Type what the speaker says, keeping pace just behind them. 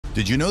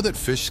Did you know that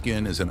fish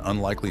skin is an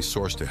unlikely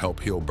source to help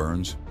heal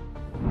burns?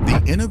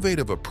 The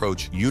innovative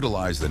approach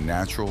utilized the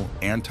natural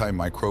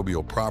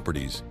antimicrobial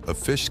properties of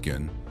fish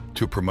skin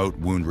to promote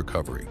wound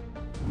recovery.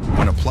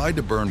 When applied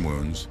to burn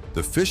wounds,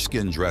 the fish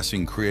skin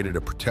dressing created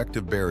a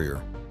protective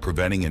barrier,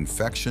 preventing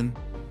infection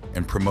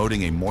and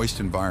promoting a moist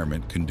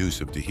environment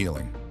conducive to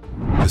healing.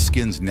 The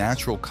skin's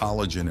natural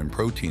collagen and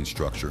protein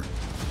structure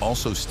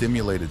also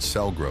stimulated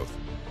cell growth,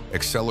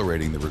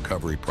 accelerating the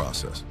recovery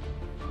process.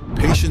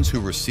 Patients who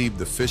received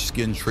the fish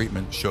skin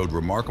treatment showed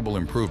remarkable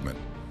improvement,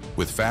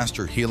 with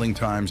faster healing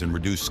times and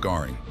reduced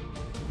scarring.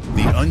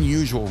 The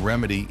unusual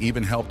remedy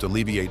even helped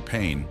alleviate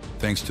pain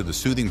thanks to the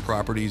soothing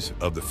properties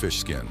of the fish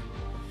skin.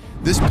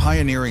 This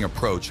pioneering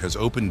approach has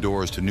opened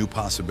doors to new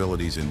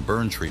possibilities in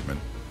burn treatment,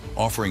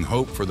 offering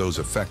hope for those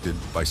affected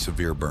by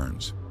severe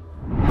burns.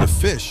 The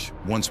fish,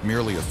 once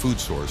merely a food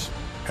source,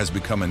 has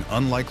become an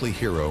unlikely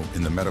hero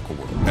in the medical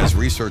world. As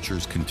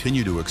researchers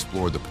continue to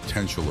explore the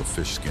potential of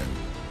fish skin,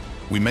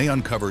 we may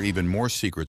uncover even more secrets